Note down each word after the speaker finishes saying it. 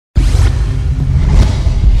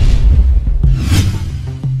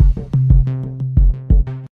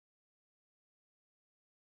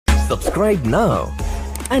Subscribe now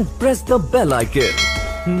and press the bell icon.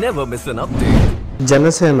 Never miss an update.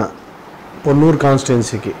 Janasena Ponnuru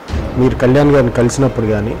Constituency ki meer Kalyan garni kalisinappudu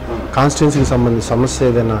gaani కాన్స్టిట్యున్సీకి సంబంధించిన సమస్య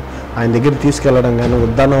ఏదైనా ఆయన దగ్గర తీసుకెళ్లడం కానీ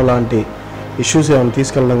ఉద్దానం లాంటి ఇష్యూస్ ఏమైనా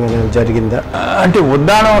తీసుకెళ్ళడం కానీ జరిగిందా? అంటే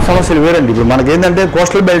ఉద్దానం సమస్యలు వేరండి. ఇప్పుడు మనకేంటంటే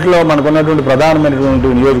కోస్టల్ బెల్ట్లో మనకున్నటువంటి ప్రధానమైనటువంటి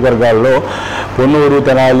నియోజకవర్గాల్లో పొన్నూరు,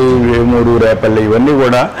 తెనాలి, వేమూరు, రేపల్లి ఇవన్నీ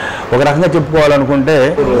కూడా ఒక రకంగా చెప్పుకోవాలనుకుంటే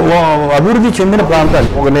అభివృద్ధి చెందిన ప్రాంతాలు.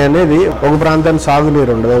 అనేది ఒక ప్రాంతానికి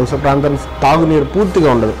సాగునీరు ఉండదు, ఒక ప్రాంతానికి తాగునీరు పూర్తిగా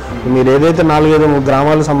ఉండదు. మీరు ఏదైతే 4-5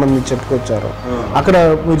 గ్రామాలకు సంబంధించి చెప్పుకొచ్చారో అక్కడ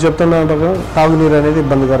మీరు చెప్తున్న తాగునీరు అనేది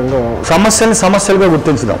ఇబ్బందికరంగా సమస్యలుగా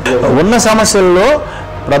గుర్తించడం. ఉన్న సమస్యల్లో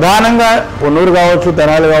ప్రధానంగా పొన్నూరు కావచ్చు,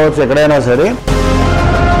 తెనాలి కావచ్చు, ఎక్కడైనా సరే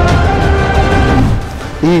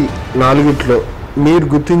ఈ 4 మీరు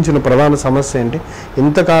గుర్తించిన ప్రధాన సమస్య ఏంటి?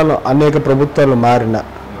 ఇంతకాలం అనేక ప్రభుత్వాలు మారిన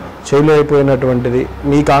చేయలేకపోయినటువంటిది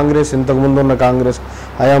మీ కాంగ్రెస్ ఇంతకుముందు ఉన్న కాంగ్రెస్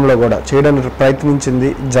హయాంలో కూడా చేయడానికి ప్రయత్నించింది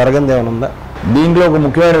జరగంది ఏమైనా ఉందా? దీంట్లో ఒక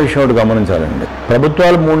ముఖ్యమైన విషయం ఒకటి గమనించాలండి.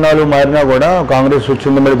 ప్రభుత్వాలు 3-4 మారినా కూడా కాంగ్రెస్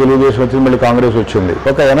వచ్చింది, మళ్ళీ తెలుగుదేశం వచ్చింది, మళ్ళీ కాంగ్రెస్ వచ్చింది.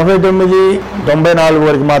 ఒక 89-94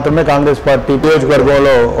 వరకు మాత్రమే కాంగ్రెస్ పార్టీ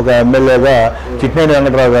నియోజకవర్గంలో ఒక ఎమ్మెల్యేగా చిట్నేని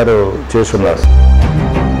వెంకటరావు గారు చేస్తున్నారు.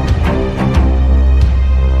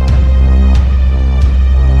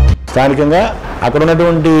 స్థానికంగా అక్కడ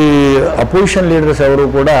ఉన్నటువంటి అపోజిషన్ లీడర్స్ ఎవరు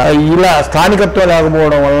కూడా ఇలా స్థానికత్వం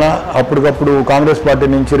లేకపోవడం వల్ల అప్పటికప్పుడు కాంగ్రెస్ పార్టీ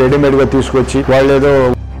నుంచి రెడీమేడ్గా తీసుకొచ్చి వాళ్ళు ఏదో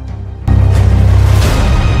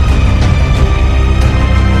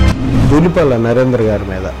దూలిపల్ల నరేంద్ర గారి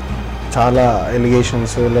మీద చాలా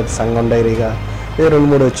ఎలిగేషన్స్ లేదా సంఘం డైరీగా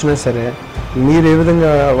 2-3 వచ్చినా సరే మీరు ఏ విధంగా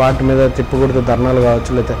వాటి మీద తిప్పకూడదు ధర్నాలు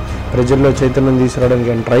కావచ్చు లేదా ప్రజల్లో చైతన్యం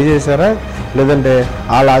తీసుకురావడానికి ట్రై చేశారా? లేదంటే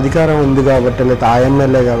వాళ్ళ అధికారం ఉంది కాబట్టి లేదా ఆ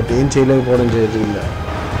ఎమ్మెల్యే కాబట్టి ఏం చేయలేకపోవడం జరిగిందా?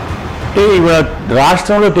 అంటే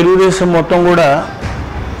రాష్ట్రంలో తెలుగుదేశం మొత్తం కూడా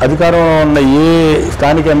అధికారంలో ఉన్న ఏ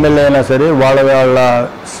స్థానిక ఎమ్మెల్యే అయినా సరే వాళ్ళ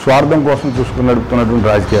స్వార్థం కోసం చూసుకుని నడుపుతున్నటువంటి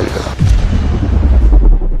రాజకీయాలు కదా.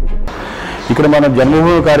 ఇక్కడ మన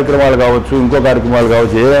జన్మభూమి కార్యక్రమాలు కావచ్చు, ఇంకో కార్యక్రమాలు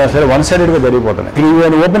కావచ్చు, ఏదైనా సరే వన్ సైడెడ్గా జరిగిపోతున్నాయి.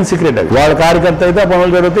 ఇది ఓపెన్ సీక్రెట్. అది వాళ్ళ కార్యకర్త అయితే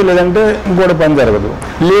పనులు జరుగుతాయి, లేదంటే ఇంకోటి పని జరగదు.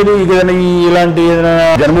 లేదు ఇక ఇలాంటి ఏదైనా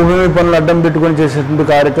జన్మభూమి పనులు అడ్డం పెట్టుకొని చేసేటువంటి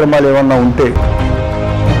కార్యక్రమాలు ఏమన్నా ఉంటే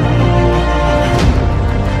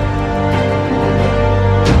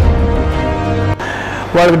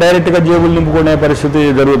వాళ్ళకి డైరెక్ట్గా జేబులు నింపుకునే పరిస్థితి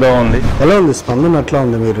జరుగుతూ ఉంది. ఎలా ఉంది స్పందన? ఎట్లా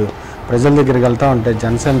ఉంది? మీరు ప్రజల దగ్గరికి వెళ్తా ఉంటే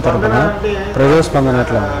జనసేన తరఫున ప్రజల స్పందన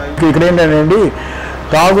ఎట్లా ఉంది? ఇక్కడ ఏంటంటే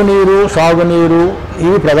తాగునీరు, సాగునీరు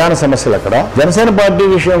ఇవి ప్రధాన సమస్యలు. అక్కడ జనసేన పార్టీ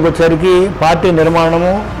విషయానికి వచ్చేసరికి పార్టీ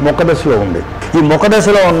నిర్మాణము మొక్క దశలో ఉంది. ఈ మొక్క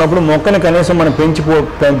దశలో ఉన్నప్పుడు మొక్కని కనీసం మనం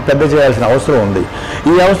పెద్ద చేయాల్సిన అవసరం ఉంది.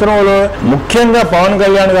 ఈ అవసరంలో ముఖ్యంగా పవన్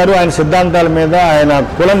కళ్యాణ్ గారు ఆయన సిద్ధాంతాల మీద ఆయన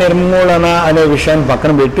కుల నిర్మూలన అనే విషయాన్ని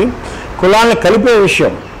పక్కన పెట్టి కులాలను కలిపే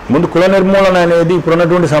విషయం. ముందు కుల నిర్మూలన అనేది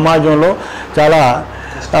ఇప్పుడున్నటువంటి సమాజంలో చాలా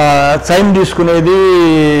సైన్ తీసుకునేది,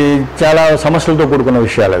 చాలా సమస్యలతో కూడుకున్న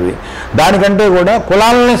విషయాలు అవి. దానికంటే కూడా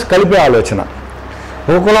కులాలని కలిపే ఆలోచన.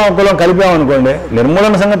 ఒక కులం కలిపామనుకోండి,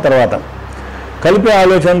 నిర్మూలన సంగతి తర్వాత, కలిపే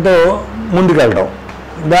ఆలోచనతో ముందుకెళ్ళడం.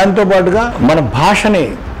 దాంతోపాటుగా మన భాషని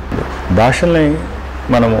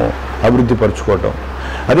మనము అభివృద్ధి పరుచుకోవటం.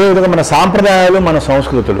 అదేవిధంగా మన సాంప్రదాయాలు, మన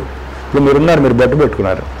సంస్కృతులు. ఇప్పుడు మీరున్నారు, మీరు బొట్టు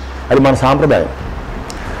పెట్టుకున్నారు, అది మన సాంప్రదాయం.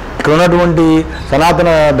 ఇక్కడ ఉన్నటువంటి సనాతన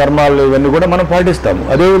ధర్మాలు ఇవన్నీ కూడా మనం పాటిస్తాము.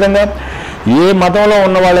 అదేవిధంగా ఏ మతంలో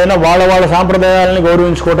ఉన్న వాళ్ళైనా వాళ్ళ సాంప్రదాయాలని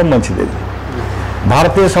గౌరవించుకోవటం మంచిది.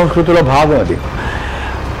 భారతీయ సంస్కృతిలో భాగం అది.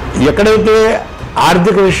 ఎక్కడైతే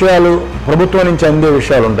ఆర్థిక విషయాలు ప్రభుత్వం నుంచి అందే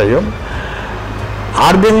విషయాలు ఉంటాయో,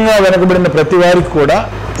 ఆర్థికంగా వెనకబడిన ప్రతి వారికి కూడా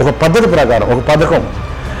ఒక పద్ధతి ప్రకారం ఒక పథకం,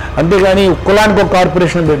 అంతేగాని కులానికి ఒక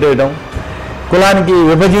కార్పొరేషన్ పెట్టేయడం, కులానికి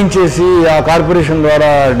విభజించేసి ఆ కార్పొరేషన్ ద్వారా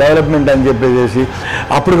డెవలప్మెంట్ అని చెప్పేసి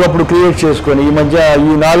అప్పటికప్పుడు క్రియేట్ చేసుకొని ఈ మధ్య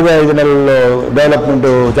ఈ 4-5 నెలల్లో డెవలప్మెంట్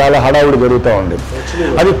చాలా హడావుడి జరుగుతూ ఉంది.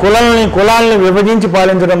 అది కులాలని విభజించి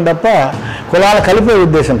పాలించడం తప్ప కులాల కలిపే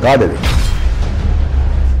ఉద్దేశం కాదు. అది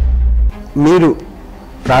మీరు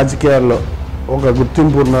రాజకీయాల్లో ఒక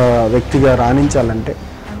గుర్తింపున్న వ్యక్తిగా రాణించాలంటే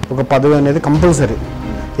ఒక పదవి అనేది కంపల్సరీ.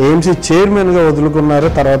 ఏఎంసీ చైర్మన్గా వదులుకున్నారు,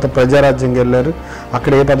 తర్వాత ప్రజారాజ్యంకి వెళ్ళారు,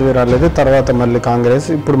 అక్కడ ఏ పదవి రాలేదు, తర్వాత మళ్ళీ కాంగ్రెస్,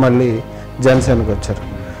 ఇప్పుడు మళ్ళీ జనసేనకు వచ్చారు.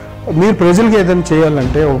 మీరు ప్రజలకు ఏదైనా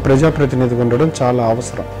చేయాలంటే ఒక ప్రజాప్రతినిధిగా ఉండడం చాలా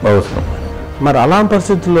అవసరం. మరి అలాంటి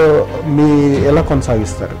పరిస్థితుల్లో మీ ఎలా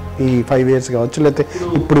కొనసాగిస్తారు? ఈ 5 years కావచ్చు, లేకపోతే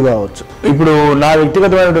ఇప్పుడు కావచ్చు. ఇప్పుడు నా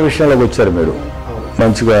వ్యక్తిగతమైన విషయాలకు వచ్చారు మీరు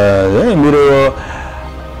మంచిగా. మీరు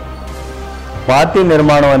పార్టీ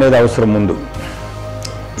నిర్మాణం అనేది అవసరం ముందు.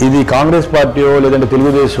 ఇది కాంగ్రెస్ పార్టీయో లేదంటే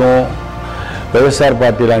తెలుగుదేశం, వైఎస్ఆర్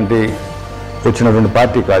పార్టీ లాంటి వచ్చినటువంటి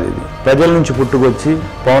పార్టీ కాదు. ఇది ప్రజల నుంచి పుట్టుకొచ్చి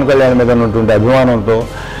పవన్ కళ్యాణ్ మీద ఉన్నటువంటి అభిమానంతో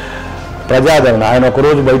ప్రజాదరణ, ఆయన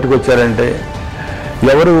ఒకరోజు బయటకు వచ్చారంటే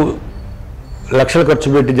ఎవరు లక్షలు ఖర్చు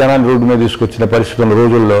పెట్టి జనాన్ని రోడ్డు మీద తీసుకొచ్చిన పరిస్థితుల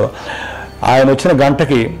రోజుల్లో ఆయన వచ్చిన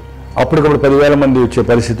గంటకి అప్పటికప్పుడు 10,000 మంది వచ్చే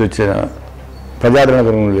పరిస్థితి వచ్చిన ప్రజాదరణ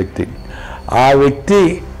కలిగిన వ్యక్తి. ఆ వ్యక్తి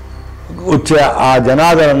వచ్చే ఆ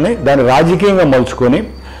జనాదరణని దాన్ని రాజకీయంగా మలుచుకొని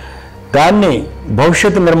దాన్ని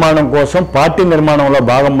భవిష్యత్తు నిర్మాణం కోసం, పార్టీ నిర్మాణంలో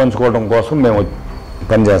భాగం పంచుకోవడం కోసం మేము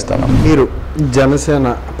పనిచేస్తున్నాం. మీరు జనసేన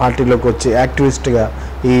పార్టీలోకి వచ్చి యాక్టివిస్ట్గా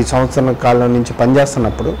ఈ సంవత్సరం కాలం నుంచి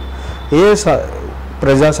పనిచేస్తున్నప్పుడు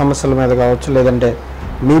ప్రజా సమస్యల మీద కావచ్చు, లేదంటే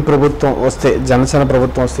మీ ప్రభుత్వం వస్తే, జనసేన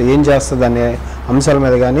ప్రభుత్వం వస్తే ఏం చేస్తుంది అనే అంశాల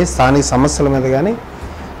మీద కానీ, స్థానిక సమస్యల మీద కానీ,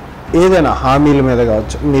 ఏదైనా హామీల మీద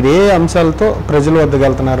కావచ్చు, మీరు ఏ అంశాలతో ప్రజల వద్దకు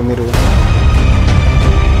వెళ్తున్నారు మీరు?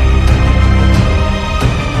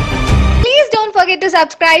 Please don't forget to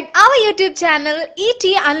subscribe our YouTube channel ET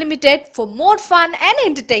Unlimited for more fun and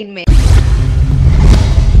entertainment.